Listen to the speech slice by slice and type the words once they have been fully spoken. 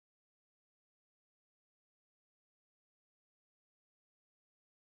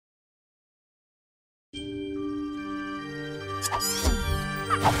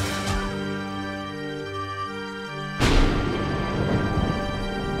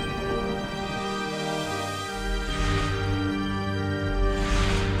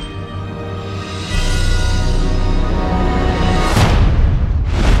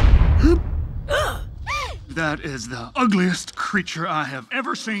That is the ugliest creature I have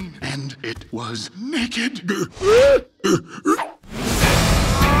ever seen, and it was naked.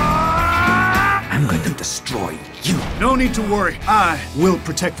 I'm going to destroy you. No need to worry. I will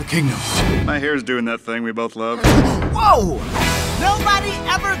protect the kingdom. My hair's doing that thing we both love. Whoa! Nobody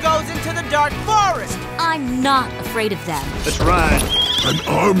ever goes into the dark forest. I'm not afraid of them. That's right. An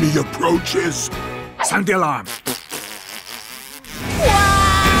army approaches. Sound the alarm.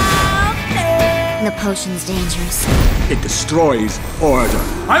 The potion's dangerous. It destroys order.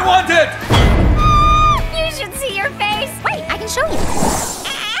 I want it! You should see your face. Wait, I can show you.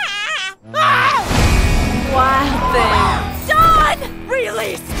 Wild thing. Dawn!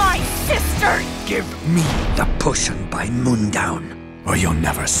 Release my sister! Give me the potion by moondown, or you'll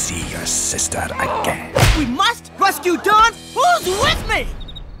never see your sister again. We must rescue Dawn! Who's with me?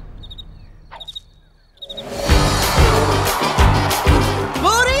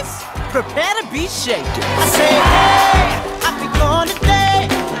 Booties, prepare to be shaken. I say, hey, I'll be gone today.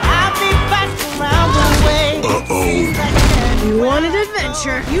 I'll be back around the way. Uh-oh. You wanted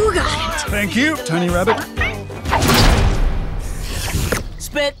adventure. You got it. Thank you, tiny rabbit.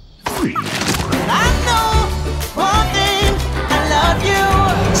 Spit. I know one thing. I love you.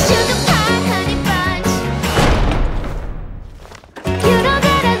 Sugar pie, honey bunch. You don't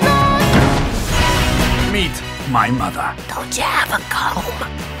get along. Meet my mother. Don't you have a comb?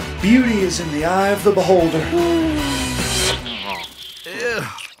 Beauty is in the eye of the beholder.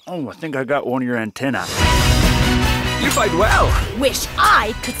 Oh, I think I got one of your antennae. You fight well. Wish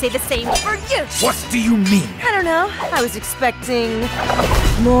I could say the same for you. What do you mean? I don't know. I was expecting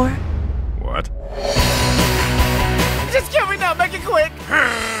more. What? Just kill me now. Make it quick.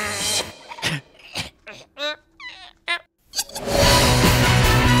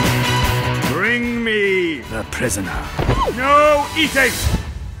 Bring me The prisoner. no eating.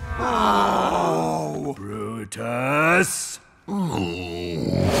 Oh, Brutus.